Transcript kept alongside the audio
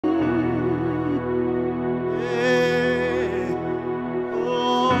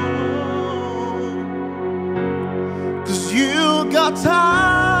got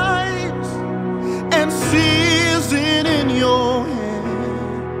times and seasons in your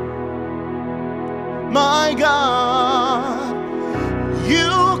hand. My God, you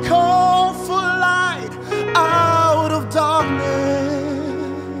call for light out of darkness.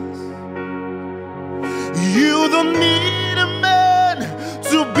 You don't need a man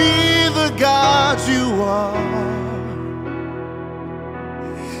to be the God you are.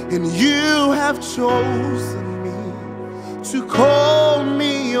 And you have chosen me to call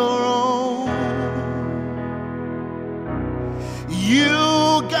me your own. You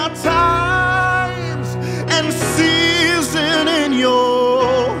got times and seasons in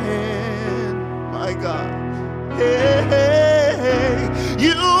your hand, my God. Hey, hey, hey.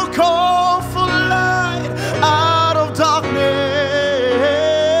 You call for light out of darkness.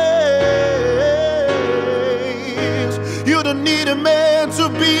 You don't need a man to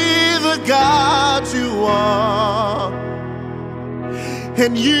be the God you are.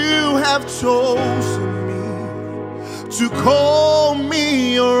 And you have chosen me to call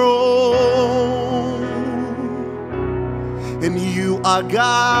me your own. And you are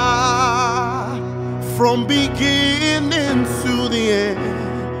God from beginning to the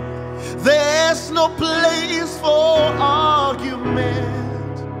end. There's no place for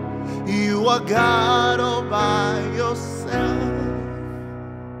argument. You are God all by yourself.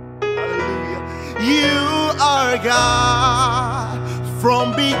 Hallelujah. You are God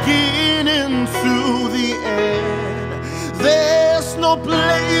from beginning to the end. There's no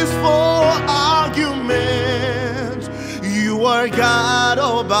place for argument. You are God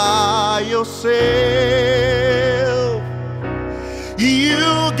all by yourself. You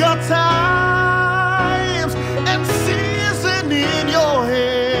got times and seasons in your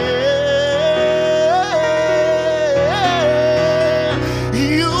hand.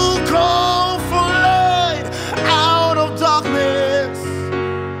 You call for light out of darkness.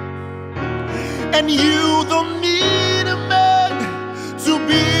 And you don't need a man to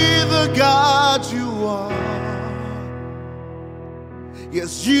be the God you are.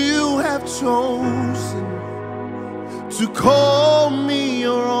 Yes, you have chosen to call me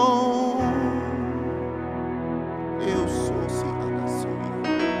your own.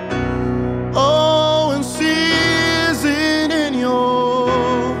 Oh, and season in your.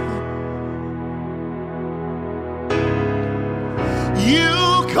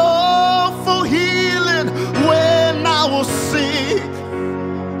 You call for healing when I was sick,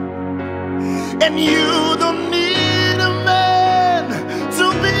 and you don't need a man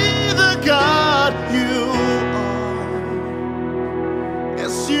to be the God you are.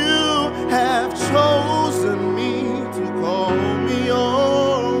 Yes, you have chosen me to call me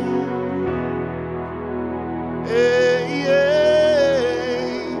your. Hey,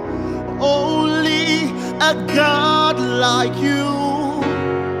 hey. Only a God like you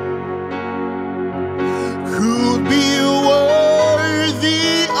could be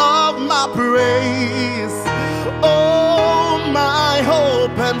worthy of my praise. Oh, my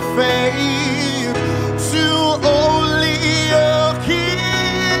hope and faith to only a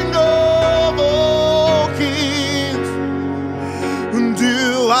King of all kings.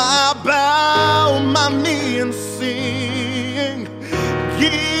 Do I bow my knee and sing,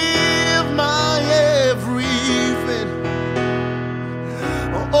 give my everything?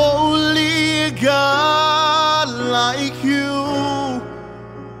 Only God like you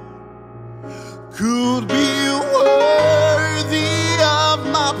could be worthy of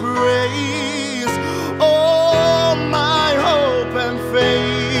my praise. Oh, my hope and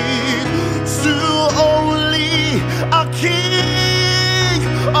faith to only a King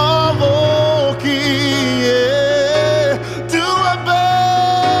of all kings. Yeah. Do I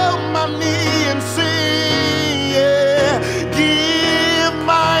bow my knee and sing, yeah. Give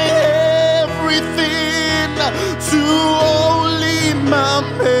my everything to only my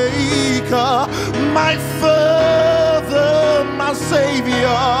Maker, my Father, my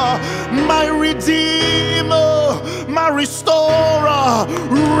Savior, my Redeemer, my Restorer,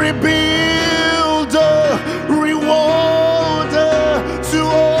 Rebuilder, Rewarder, to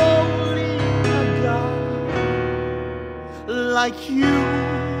only a God like you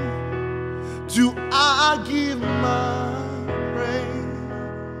do I give my praise.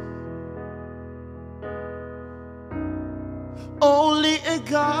 Only a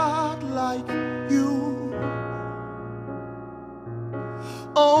God like you.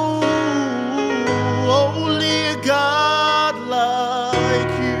 Oh, only a God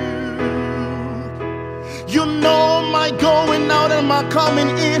like you. You know my going out and my coming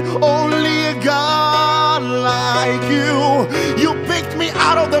in. Only a God God like you. You picked me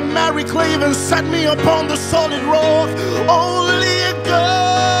out of the miry clay and set me upon the solid rock. Only a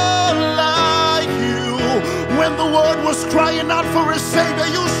God like you. When the world was crying out for a Savior,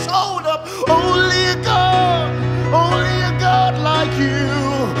 you showed up. Only a God like you.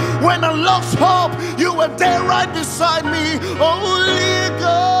 When I lost hope, you were there right beside me. Only a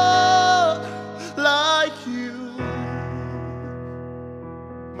God like you.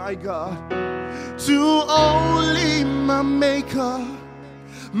 My God, to only my Maker,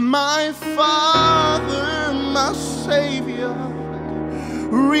 my Father, my Savior,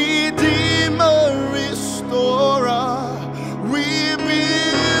 Redeemer, Restorer,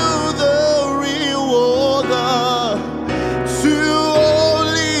 Rebuilder, Rewarder, to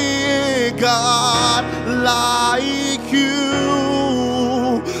only God like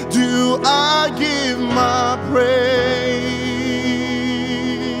you do I give my praise.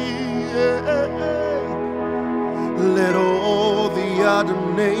 Let all the other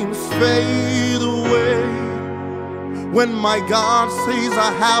names fade away. When my God says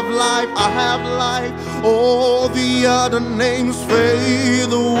I have life, I have life, all the other names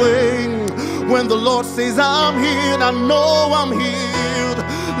fade away. When the Lord says I'm healed, I know I'm healed.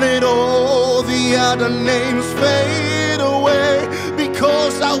 Let all the other names fade away,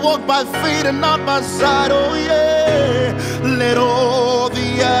 because I walk by faith and not by sight. Oh yeah. Let all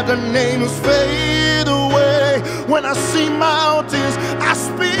the other names fade away. When I see mountains, I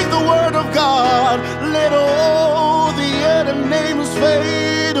speak the word of God. Let all the other names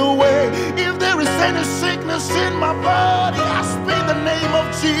fade away. If there is any sickness in my body, I speak the name of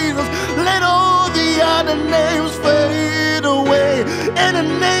Jesus. Let all the other names fade away. And a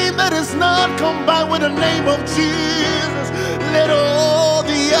name that is not combined with the name of Jesus, let all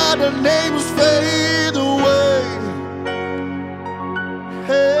the other names fade away.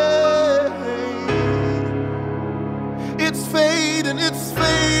 Hey, it's fading, it's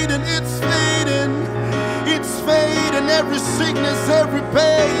fading, it's fading. It's fading, every sickness, every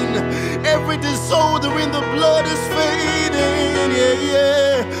pain, every disorder in the blood is fading, yeah,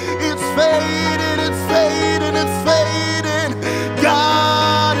 yeah. It's fading, it's fading, it's fading.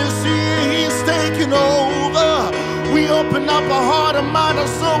 God is here, He's taking over. We open up our heart, our mind, our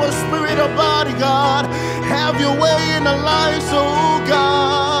soul, our spirit, our body, God. Have your way in our lives, oh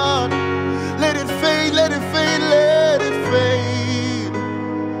God. Let it fade, let it fade, let it fade.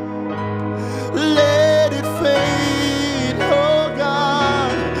 Let it fade, oh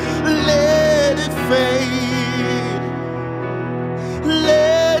God. Let it fade.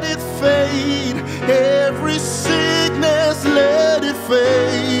 Let it fade. Every sickness, let it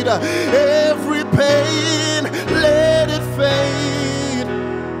fade. Every pain, let it fade.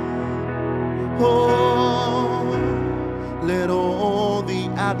 Oh, let all the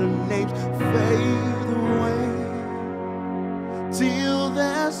other names fade away till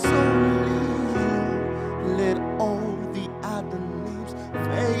there's only you. Let all the other names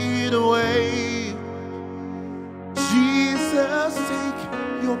fade away. Jesus, take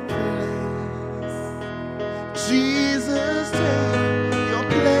your place. Jesus, take your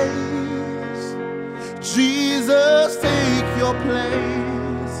place. Jesus, take your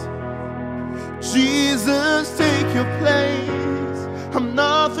place. Jesus, take your place. I'm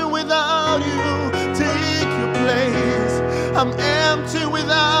nothing without you. Take your place. I'm empty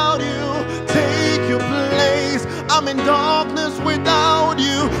without you. Take your place. I'm in darkness without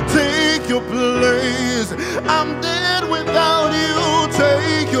you. Take your place. I'm dead without you.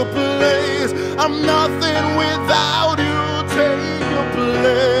 Take your place. I'm nothing without you. Take your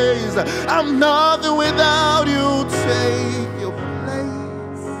place. I'm nothing without you. Take your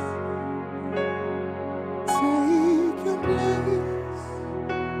place. Take your place.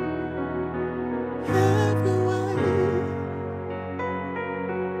 Have your way.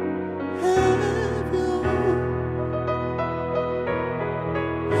 Have your way.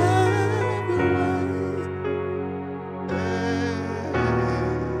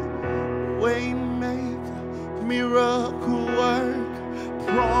 Waymaker, miracle work,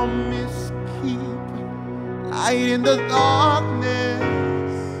 promise keep, light in the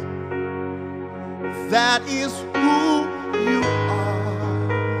darkness. That is who you are.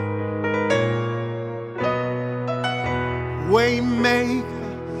 Waymaker,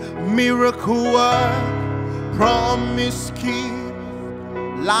 miracle work, promise keep,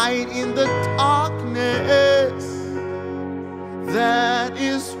 light in the darkness. That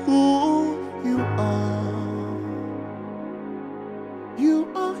is who